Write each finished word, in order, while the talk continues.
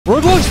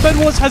Roblox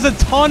Bedwars has a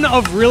ton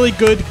of really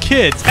good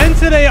kits, and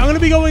today I'm going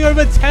to be going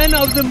over 10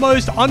 of the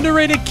most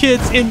underrated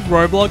kits in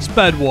Roblox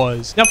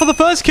Bedwars. Now for the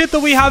first kit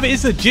that we have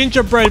is the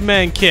Gingerbread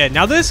Man kit.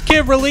 Now this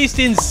kit released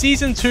in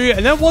Season 2,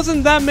 and there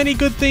wasn't that many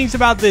good things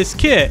about this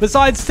kit,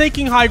 besides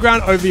taking high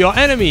ground over your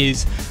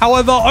enemies.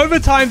 However, over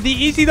time, the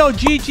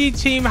Easy.gg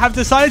team have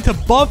decided to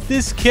buff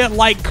this kit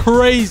like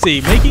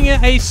crazy, making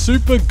it a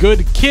super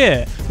good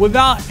kit,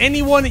 without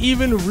anyone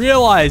even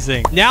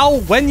realizing. Now,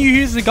 when you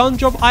use the gun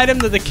drop item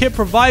that the kit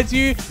provides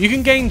you, you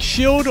can gain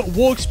shield,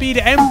 walk speed,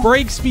 and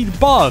break speed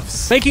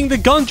buffs, making the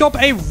gun drop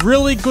a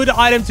really good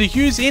item to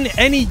use in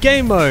any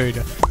game mode.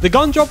 The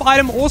gun drop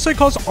item also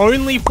costs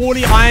only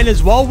 40 iron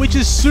as well, which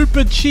is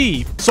super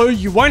cheap, so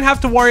you won't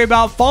have to worry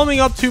about farming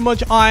up too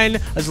much iron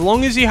as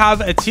long as you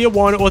have a tier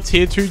 1 or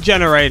tier 2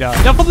 generator.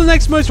 Now for the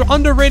next most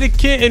underrated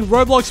kit in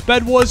Roblox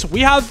Bedwars, we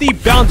have the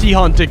Bounty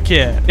Hunter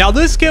kit. Now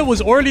this kit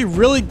was already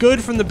really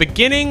good from the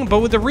beginning, but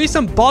with the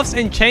recent buffs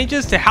and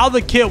changes to how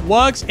the kit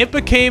works, it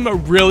became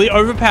really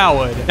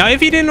overpowered. Now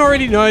if you didn't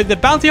already know, the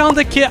Bounty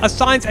Hunter kit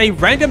assigns a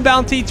random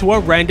bounty to a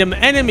random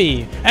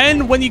enemy,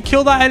 and when you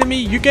kill that enemy,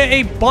 you get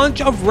a bunch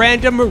of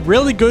random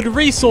really good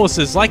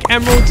resources like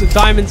emeralds,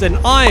 diamonds, and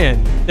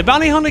iron. The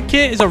Bounty Hunter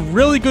kit is a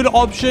really good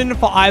option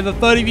for either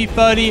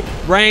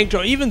 30v30, ranked,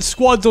 or even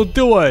squads or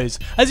duos,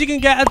 as you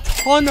can get a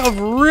ton of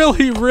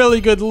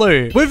really good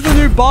loot. With the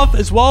new buff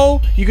as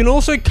well, you can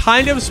also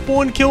kind of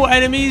spawn kill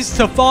enemies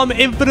to farm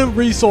infinite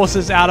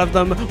resources out of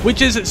them,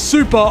 which is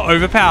super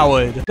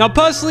overpowered. Now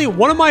personally,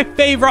 one of my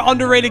favorite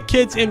underrated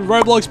kits in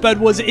Roblox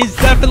Bedwars is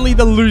definitely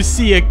the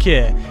Lucia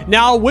kit.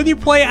 Now when you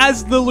play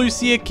as the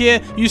Lucia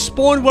kit, you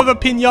spawn with a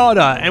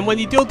pinata, and when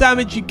you deal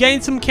damage, you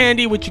gain some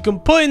candy which you can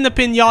put in the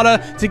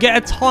pinata to get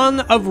a ton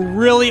of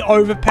really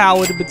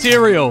overpowered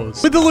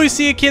materials. With the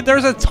Lucia kit,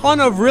 there's a ton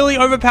of really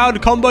overpowered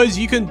combos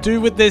you can do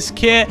with this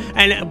kit,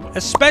 and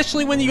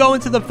especially when you go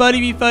into the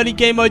 30v30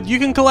 game mode, you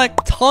can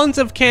collect tons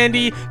of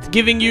candy,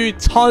 giving you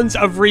tons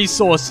of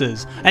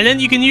resources, and then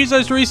you can use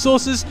those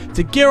resources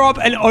to gear up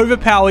and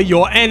overpower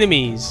your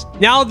enemies.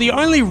 Now the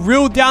only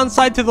real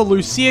downside to the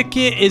Lucia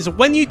kit is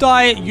when you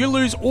die, you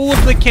lose all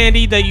of the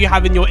candy that you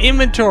have in your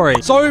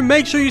inventory, so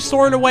make sure you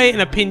store it away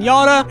in a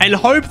pinata and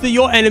hope that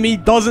your enemy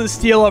doesn't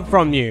steal it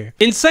from you.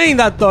 In saying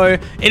that though,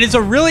 it is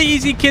a really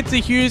easy kit to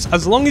use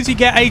as long as you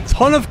get a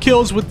ton of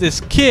kills with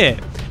this kit.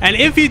 And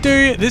if you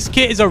do, this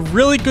kit is a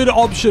really good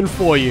option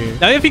for you.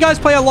 Now, if you guys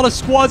play a lot of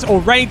squads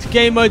or ranked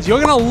game modes,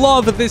 you're going to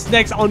love this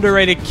next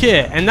underrated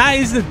kit, and that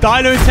is the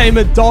Dino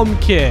Tamer Dom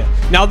kit.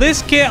 Now,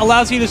 this kit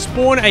allows you to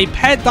spawn a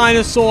pet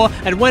dinosaur,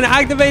 and when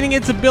activating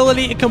its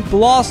ability, it can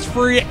blast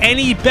through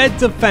any bed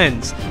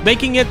defense,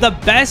 making it the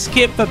best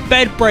kit for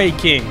bed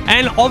breaking.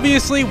 And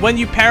obviously, when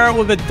you pair it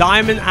with a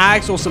diamond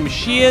axe or some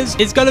shears,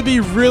 it's going to be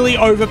really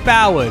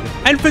overpowered.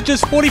 And for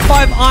just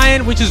 45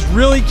 iron, which is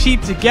really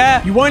cheap to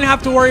get, you won't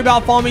have to worry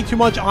about farming too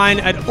much iron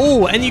at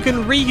all, and you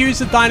can reuse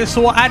the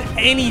dinosaur at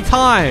any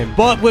time,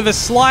 but with a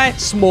slight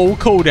small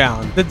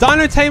cooldown. The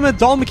Dino Tamer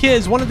Dom kit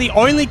is one of the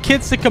only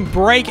kits that can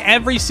break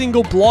every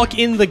single block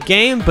in the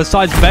game,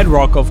 besides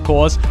bedrock of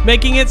course,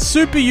 making it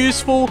super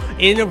useful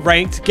in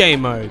ranked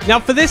game mode. Now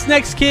for this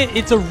next kit,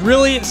 it's a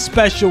really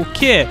special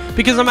kit,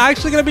 because I'm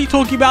actually going to be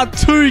talking about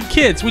two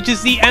kits, which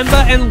is the Ember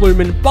and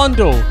Lumen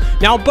bundle.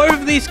 Now both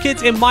of these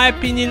kits, in my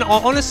opinion,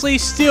 are honestly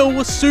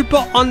still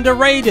super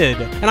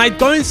underrated, and I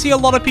don't see a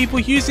lot of people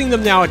using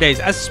them nowadays,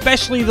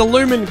 especially the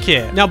Lumen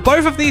kit. Now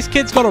both of these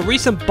kits got a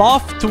recent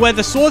buff to where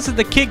the swords that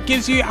the kit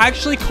gives you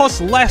actually cost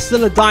less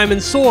than a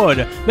diamond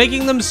sword,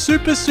 making them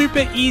super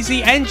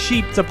easy and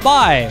cheap to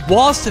buy,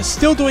 whilst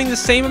still doing the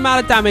same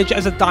amount of damage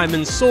as a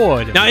diamond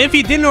sword. Now if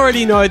you didn't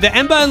already know, the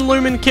Ember and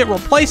Lumen kit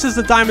replaces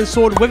the diamond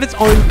sword with its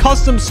own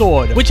custom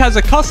sword, which has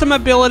a custom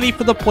ability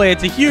for the player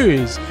to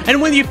use.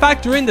 And when you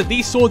factor in that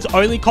these swords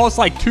only cost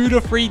like 2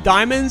 to 3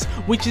 diamonds,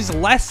 which is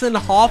less than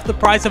half the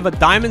price of a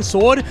diamond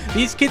sword,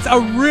 these kits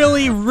are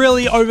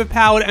really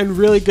overpowered and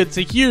really good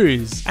to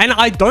use, and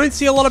I don't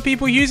see a lot of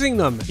people using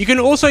them. You can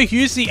also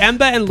use the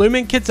Ember and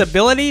Lumen kit's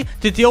ability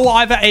to deal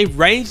either a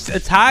ranged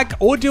attack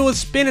or deal a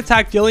spin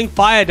attack dealing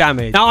fire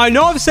damage. Now I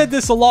know I've said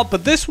this a lot,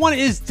 but this one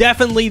is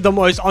definitely the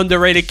most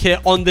underrated kit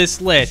on this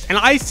list, and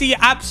I see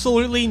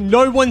absolutely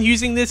no one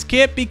using this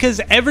kit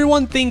because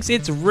everyone thinks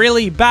it's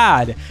really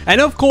bad. And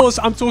of course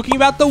I'm talking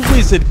about the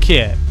Wizard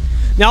kit.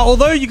 Now,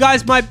 although you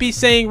guys might be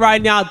saying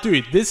right now,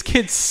 dude, this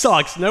kit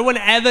sucks, no one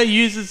ever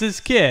uses this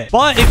kit.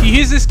 But if you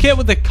use this kit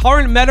with the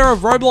current meta of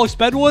Roblox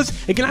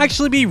Bedwars, it can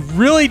actually be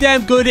really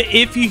damn good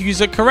if you use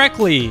it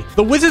correctly.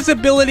 The Wizard's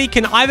ability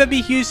can either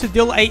be used to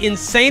deal an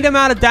insane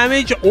amount of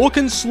damage or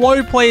can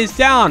slow players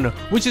down,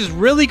 which is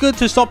really good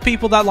to stop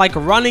people that like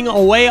running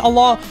away a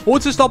lot or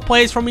to stop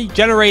players from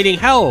regenerating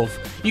health.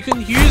 you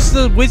can use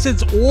the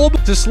wizard's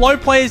orb to slow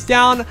players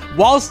down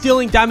while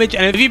dealing damage.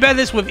 And if you pair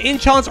this with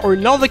enchants or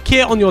another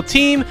kit on your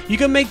team, you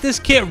can make this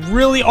kit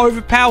really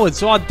overpowered.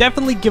 So I'll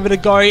definitely give it a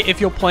go if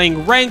you're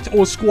playing ranked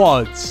or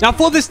squads. Now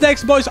for this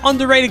next most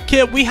underrated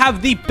kit, we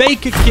have the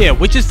Baker kit,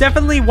 which is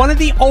definitely one of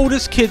the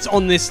oldest kits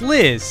on this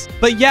list.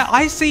 But yeah,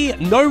 I see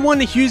no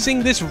one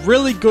using this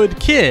really good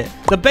kit.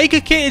 The Baker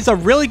kit is a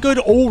really good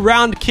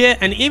all-round kit,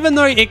 and even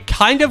though it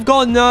kind of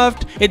got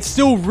nerfed, it's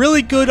still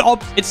really good.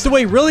 It's still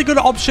a really good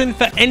option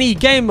for any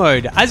game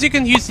mode, as you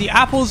can use the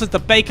apples that the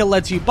Baker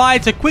lets you buy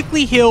to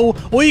quickly heal,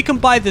 or you can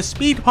buy the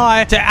speed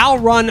pie to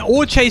outrun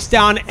or chase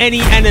down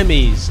any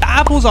enemies. The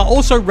apples are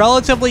also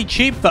relatively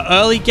cheap for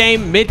early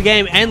game, mid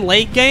game, and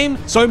late game,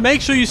 so make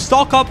sure you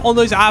stock up on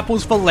those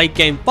apples for late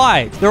game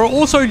fights. There are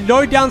also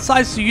no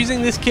downsides to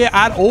using this kit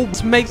at all,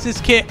 which makes this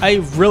kit a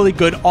really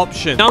good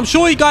option. Now I'm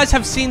sure you guys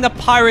have seen the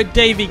Pirate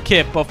Davy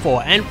kit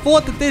before and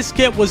thought that this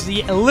kit was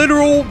the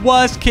literal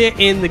worst kit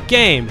in the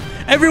game.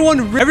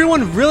 Everyone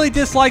really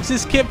dislikes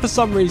this kit for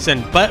some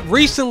reason, but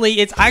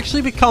recently it's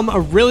actually become a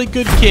really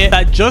good kit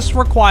that just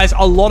requires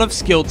a lot of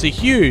skill to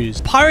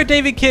use. Pirate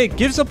Davy kit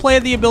gives a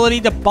player the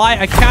ability to buy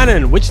a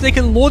cannon, which they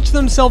can launch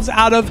themselves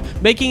out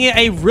of, making it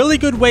a really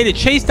good way to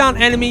chase down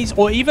enemies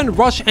or even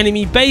rush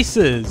enemy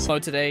bases. So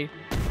today,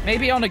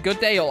 maybe on a good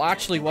day it'll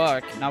actually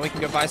work. Now we can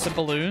go buy some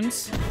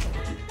balloons.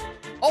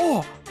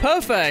 Oh,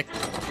 perfect.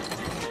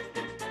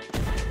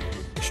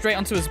 Straight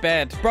onto his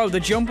bed. Bro, the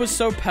jump was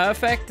so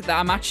perfect that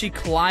I'm actually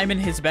climbing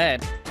his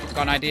bed.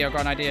 Got an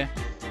idea.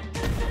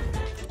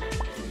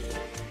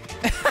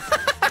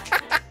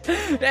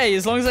 Hey,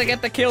 as long as I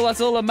get the kill,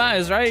 that's all that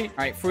matters, right? All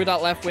right, through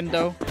that left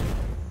window.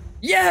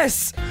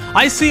 Yes!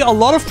 I see a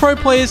lot of pro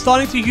players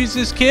starting to use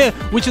this kit,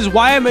 which is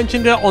why I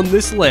mentioned it on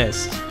this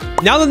list.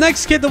 Now the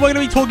next kit that we're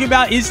going to be talking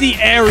about is the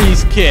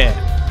Ares kit.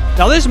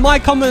 Now this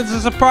might come as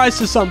a surprise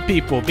to some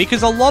people,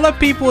 because a lot of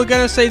people are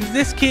going to say that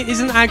this kit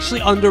isn't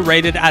actually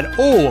underrated at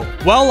all.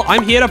 Well,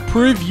 I'm here to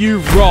prove you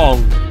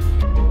wrong.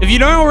 If you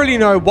don't already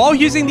know, while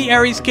using the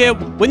Ares kit,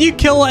 when you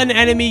kill an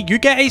enemy, you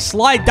get a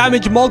slight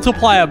damage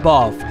multiplier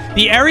buff.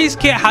 The Ares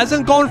kit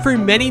hasn't gone through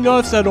many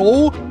nerfs at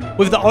all,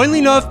 with the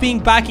only nerf being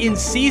back in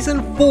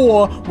Season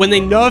 4 when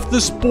they nerfed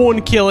the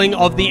spawn killing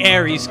of the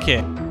Ares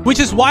kit. Which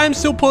is why I'm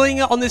still putting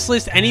it on this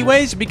list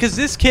anyways, because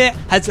this kit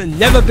has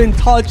never been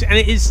touched and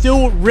it is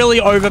still really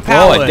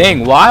overpowered. Oh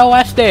dang, why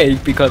last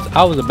stage? Because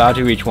I was about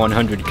to reach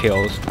 100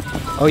 kills.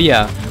 Oh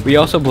yeah, we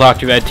also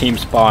blocked red team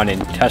spawn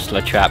and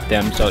Tesla trapped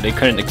them so they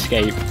couldn't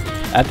escape.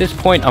 At this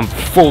point, I'm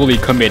fully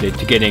committed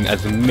to getting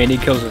as many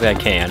kills as I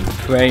can,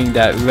 praying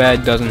that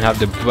red doesn't have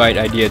the bright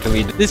idea to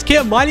lead. This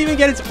kit might even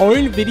get its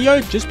own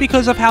video just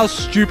because of how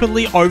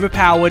stupidly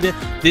overpowered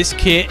this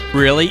kit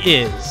really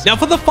is. Now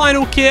for the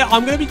final kit,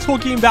 I'm going to be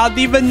talking about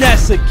the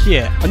Vanessa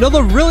kit.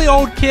 Another really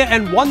old kit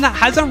and one that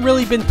hasn't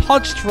really been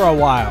touched for a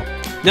while.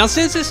 Now,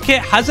 since this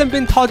kit hasn't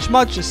been touched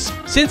much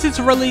since its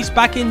release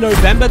back in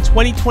November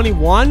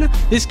 2021,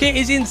 this kit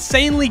is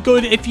insanely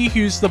good if you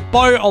use the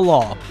bow a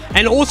lot.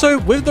 And also,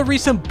 with the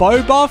recent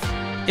bow buff,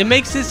 it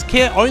makes this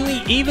kit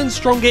only even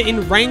stronger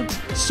in ranked,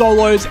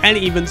 solos, and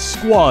even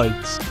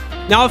squads.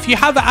 Now, if you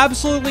have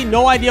absolutely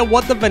no idea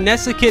what the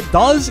Vanessa kit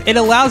does, it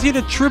allows you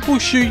to triple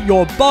shoot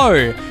your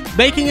bow,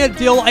 making it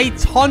deal a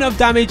ton of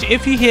damage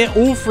if you hit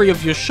all 3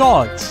 of your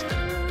shots.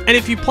 And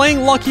if you're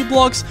playing Lucky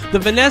Blocks, the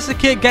Vanessa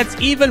kit gets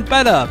even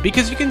better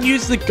because you can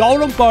use the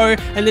golden bow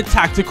and the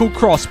tactical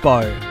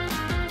crossbow.